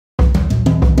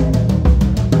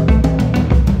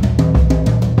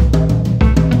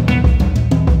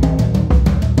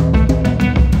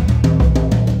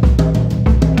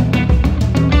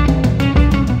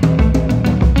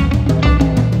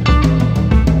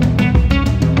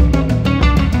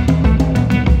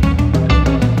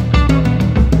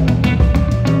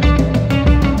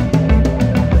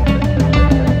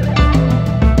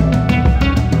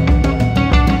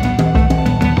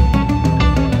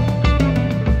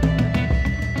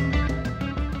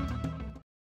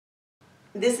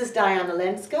This is Diana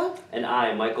Lenska. And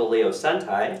I, Michael Leo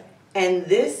Sentai. And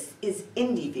this is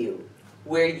InDvue,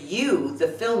 where you, the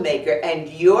filmmaker, and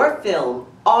your film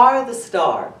are the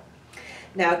star.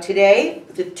 Now today,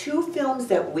 the two films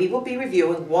that we will be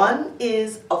reviewing, one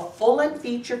is a full-length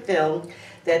feature film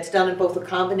that's done in both a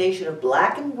combination of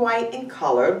black and white and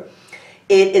color.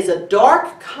 It is a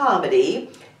dark comedy,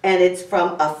 and it's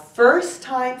from a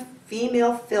first-time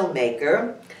female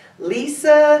filmmaker,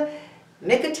 Lisa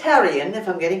Mikitarian, if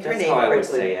I'm getting her name correctly. That's how I would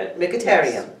say it.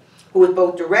 Mikitarian, yes. Who is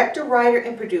both director, writer,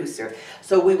 and producer.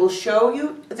 So we will show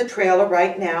you the trailer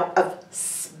right now of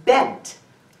Spent,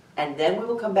 and then we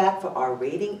will come back for our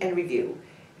rating and review.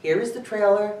 Here is the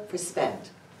trailer for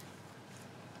Spent.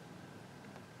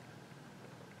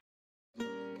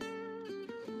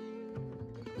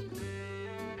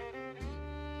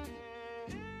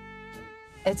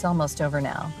 It's almost over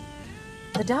now.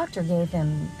 The doctor gave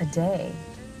him a day.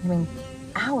 I mean,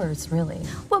 hours, really.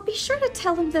 Well, be sure to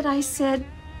tell him that I said,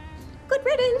 good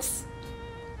riddance.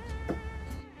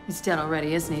 He's dead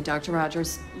already, isn't he, Dr.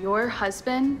 Rogers? Your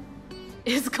husband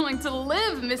is going to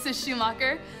live, Mrs.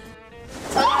 Schumacher.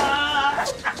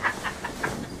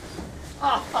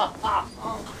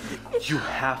 You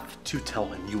have to tell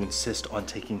him you insist on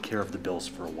taking care of the bills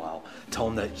for a while. Tell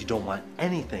him that you don't want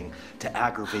anything to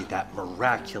aggravate that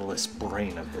miraculous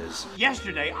brain of his.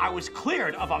 Yesterday, I was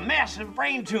cleared of a massive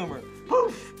brain tumor.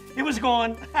 Poof! It was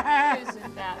gone.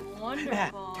 Isn't that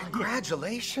wonderful?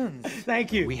 Congratulations.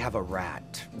 Thank you. We have a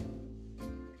rat.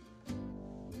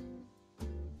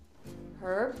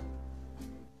 Herb?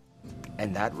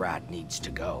 And that rat needs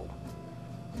to go.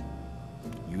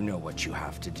 You know what you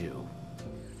have to do.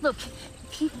 Look,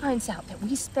 if he finds out that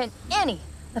we spent any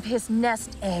of his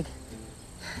nest egg,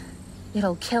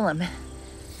 it'll kill him.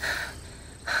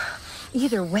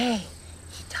 Either way,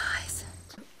 he dies.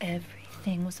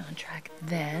 Everything was on track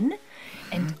then,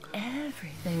 and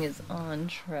everything is on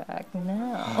track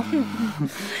now.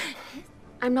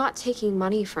 I'm not taking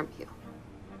money from you.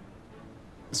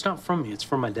 It's not from me, it's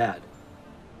from my dad.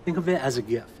 Think of it as a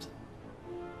gift.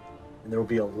 And there will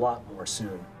be a lot more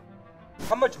soon.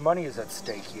 How much money is at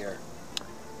stake here?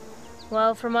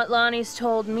 Well, from what Lonnie's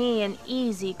told me, an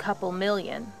easy couple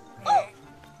million.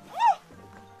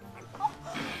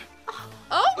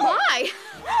 Oh my!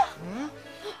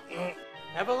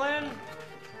 Evelyn?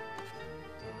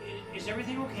 Is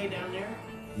everything okay down there?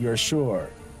 You're sure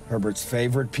Herbert's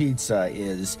favorite pizza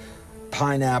is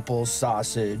pineapple,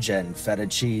 sausage, and feta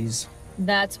cheese?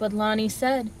 That's what Lonnie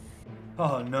said.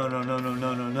 Oh,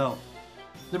 no.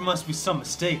 There must be some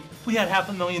mistake. We had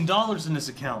 $500,000 in this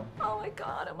account. Oh my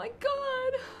God, oh my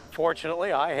God.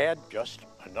 Fortunately, I had just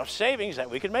enough savings that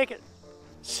we could make it.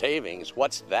 Savings?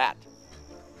 What's that?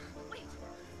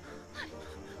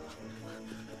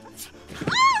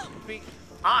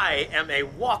 I am a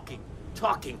walking,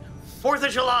 talking 4th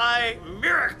of July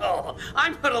miracle.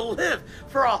 I'm gonna live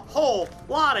for a whole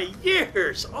lot of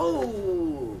years.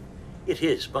 Oh, it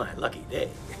is my lucky day.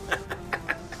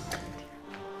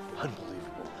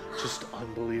 Unbelievable. Just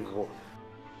unbelievable.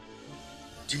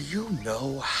 Do you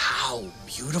know how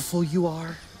beautiful you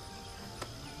are?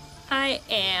 I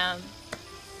am.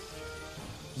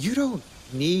 You don't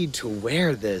need to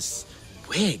wear this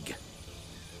wig.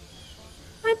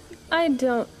 I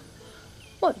don't...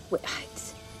 What?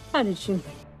 How did you...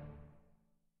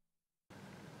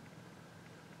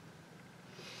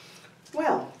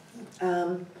 Well,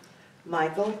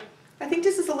 Michael, I think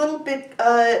this is a little bit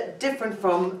different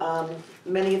from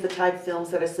many of the type films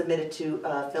that are submitted to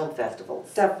film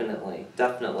festivals.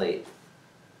 Definitely.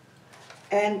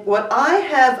 And what I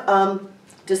have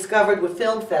discovered with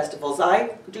film festivals,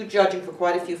 I do judging for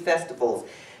quite a few festivals,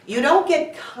 you don't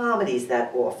get comedies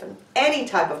that often, any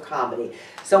type of comedy.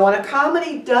 So when a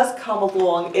comedy does come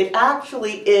along, it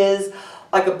actually is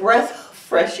like a breath of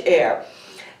fresh air.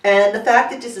 And the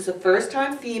fact that this is a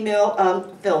first-time female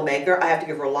filmmaker, I have to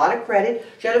give her a lot of credit.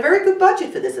 She had a very good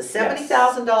budget for this, a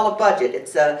 $70,000 budget.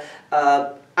 It's a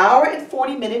hour and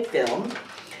 40-minute film,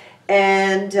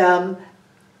 and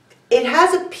it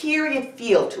has a period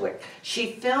feel to it.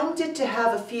 She filmed it to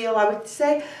have a feel, I would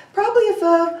say, probably of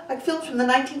like films from the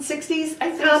 1960s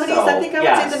comedies. So. I think I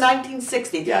would say the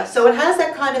 1960s. Yes. So it has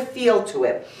that kind of feel to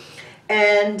it.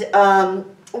 And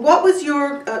what was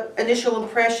your initial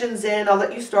impressions in? I'll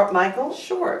let you start, Michael.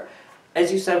 Sure. As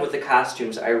you said with the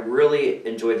costumes, I really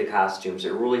enjoyed the costumes.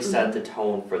 It really set the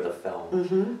tone for the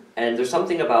film. And there's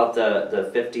something about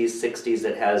the 50s, 60s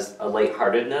that has a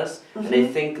lightheartedness, and I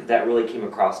think that really came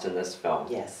across in this film.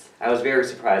 Yes. I was very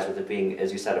surprised with it being,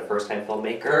 as you said, a first-time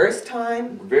filmmaker. First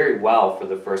time. Very well for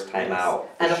the first time out.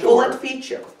 And a full-length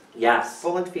feature. Yes.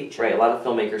 Full-length feature. Right, a lot of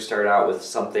filmmakers start out with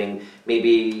something,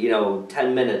 maybe,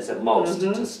 10 minutes at most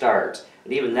to start.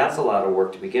 And even that's a lot of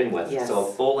work to begin with. Yes. So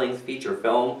a full-length feature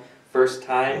film, first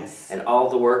time, and all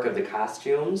the work of the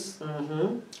costumes.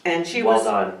 And she well was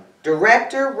done.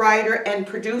 director, writer, and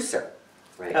producer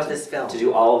of this film. To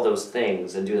do all of those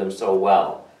things and do them so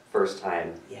well, first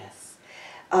time. Yes.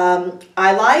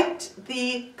 I liked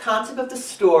the concept of the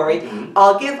story.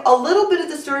 I'll give a little bit of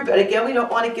the story, but again, we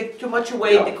don't want to give too much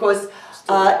away because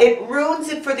it ruins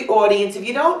it for the audience. If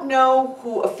you don't know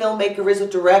who a filmmaker is, a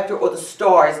director, or the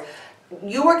stars,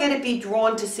 you are going to be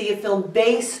drawn to see a film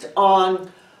based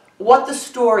on what the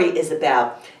story is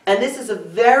about. And this is a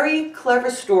very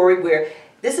clever story where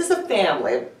this is a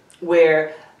family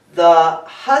where the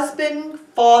husband,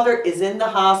 father is in the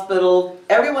hospital.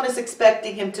 Everyone is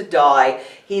expecting him to die.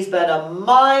 He's been a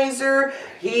miser.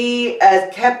 He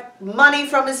has kept money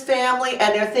from his family,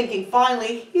 and they're thinking,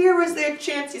 finally, here is their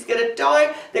chance. He's going to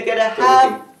die. They're going to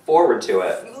have... Looking forward to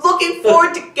it. Looking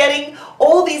forward to getting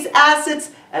all these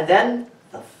assets, and then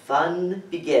the fun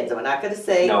begins. I'm not going to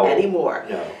say anymore.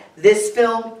 No. This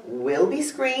film will be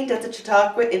screened at the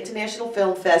Chautauqua International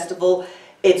Film Festival.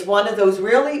 It's one of those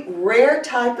really rare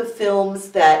type of films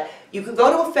that you can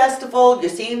go to a festival, you're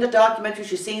seeing the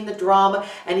documentaries, you're seeing the drama,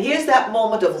 and here's that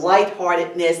moment of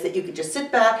lightheartedness that you can just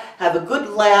sit back, have a good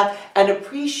laugh, and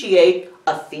appreciate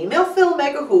a female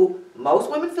filmmaker who most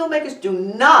women filmmakers do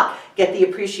not get the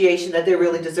appreciation that they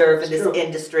really deserve in this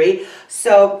industry.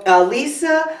 So,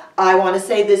 Lisa, I want to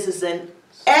say this is an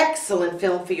excellent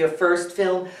film for your first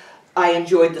film. I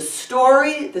enjoyed the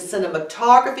story, the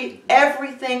cinematography,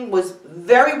 everything was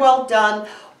very well done,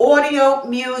 audio,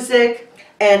 music,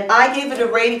 and I gave it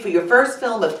a rating for your first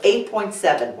film of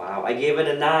 8.7. Wow, I gave it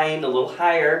a 9, a little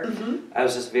higher. I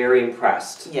was just very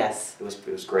impressed. Yes. It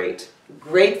was great.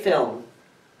 Great film.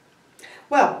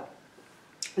 Well,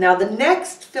 now the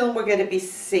next film we're going to be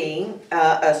seeing,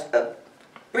 a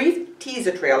brief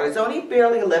teaser trailer. It's only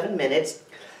barely 11 minutes,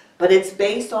 but it's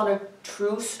based on a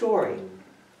true story.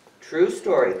 True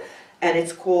story. And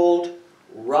it's called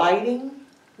Riding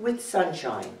with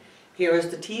Sunshine. Here is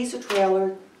the teaser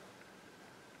trailer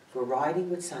for Riding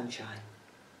with Sunshine.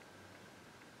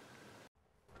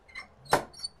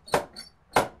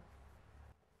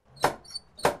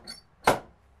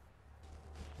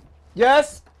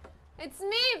 Yes? It's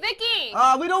me, Vicky.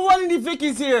 We don't want any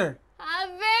Vickies here.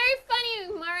 Very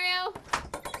funny, Mario.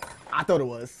 I thought it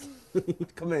was.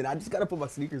 Come in, I just gotta put my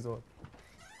sneakers on.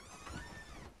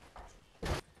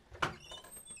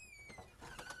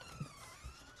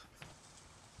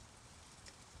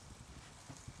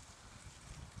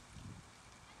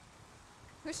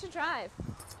 Who should drive?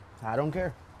 I don't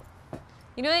care.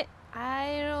 You know what?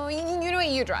 You know what?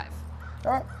 You drive.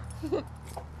 All right.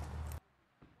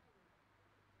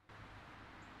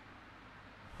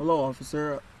 Hello,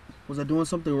 officer. Was I doing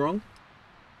something wrong?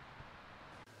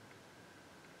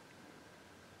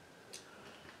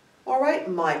 All right,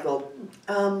 Michael.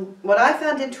 What I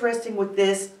found interesting with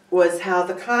this was how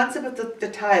the concept of the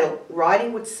title,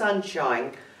 Riding with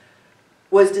Sunshine,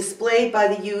 was displayed by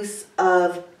the use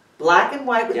of black and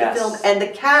white with the film, and the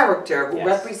character who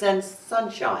represents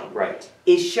sunshine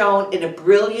is shown in a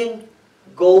brilliant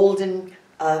golden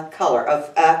color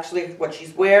of actually what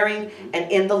she's wearing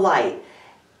and in the light.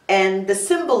 And the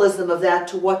symbolism of that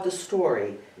to what the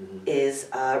story is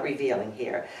revealing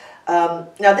here.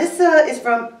 Now this is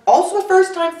from also a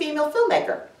first-time female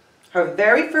filmmaker. Her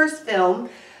very first film.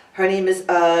 Her name is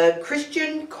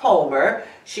Kristian.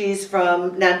 She's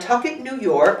from Nantucket, New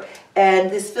York, and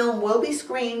this film will be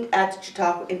screened at the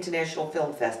Chautauqua International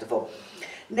Film Festival.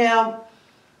 Now,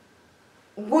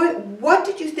 what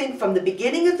did you think from the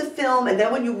beginning of the film and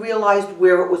then when you realized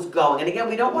where it was going? And again,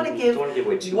 we don't want to give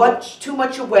away too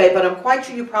much away, but I'm quite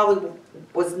sure you probably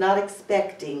was not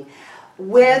expecting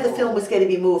where the film was going to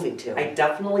be moving to. I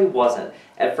definitely wasn't.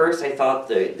 At first I thought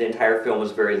the entire film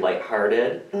was very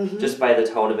lighthearted, just by the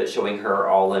tone of it showing her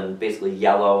all in basically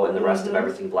yellow and the rest of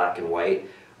everything black and white,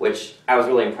 which I was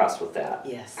really impressed with that.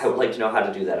 Yes. I would like to know how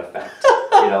to do that effect,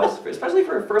 you know, especially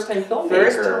for a first-time filmmaker.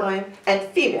 First time, and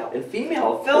female. And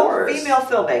female, of course. Female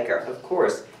filmmaker. Of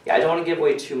course. Yeah, I don't want to give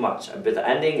away too much, but the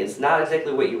ending is not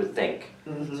exactly what you would think.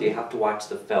 So you have to watch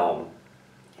the film,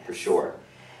 for sure.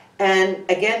 And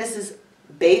again, this is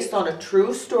based on a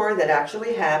true story that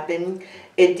actually happened.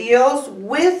 It deals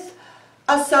with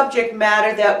a subject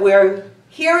matter that we're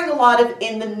hearing a lot of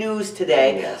in the news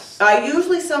today. Yes. I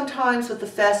usually sometimes with the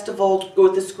festival,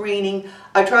 with the screening,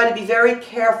 I try to be very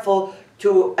careful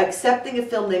to accepting a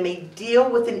film that may deal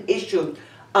with an issue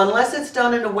unless it's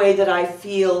done in a way that I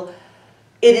feel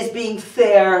it is being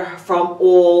fair from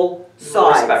all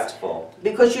sides. Respectful.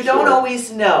 Because you don't Sure.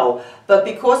 always know, but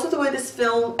because of the way this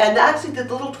film, and actually the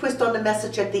little twist on the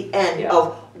message at the end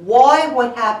of why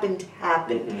what happened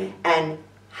happened and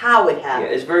how it Yeah,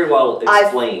 happened. it's very well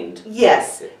explained.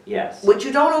 Yes. Yes. Which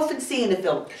you don't often see in a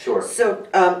film. Sure. So,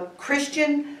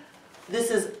 Kristian, this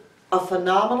is a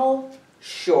phenomenal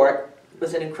short. It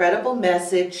was an incredible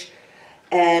message.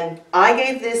 And I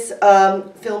gave this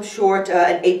film short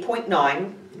an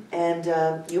 8.9. And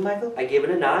you, Michael? I gave it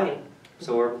a 9.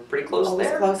 So we're pretty close Always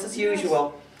there. close as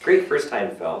usual. Great first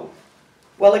time film.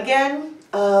 Well, again,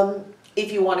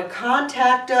 if you want to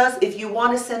contact us, if you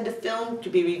want to send a film to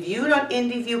be reviewed on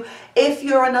InDvue, if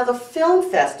you're another film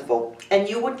festival and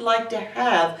you would like to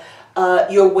have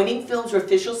your winning films or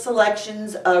official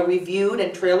selections reviewed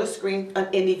and trailer screened on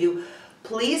InDvue,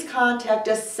 please contact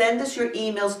us. Send us your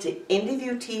emails to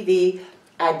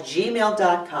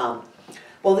indvuetv@gmail.com.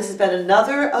 Well, this has been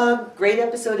another great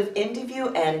episode of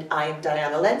InDvue, and I am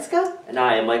Diana Lenska. And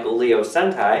I am Michael Leo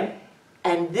Sentai.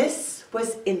 And this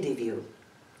was InDvue.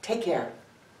 Take care.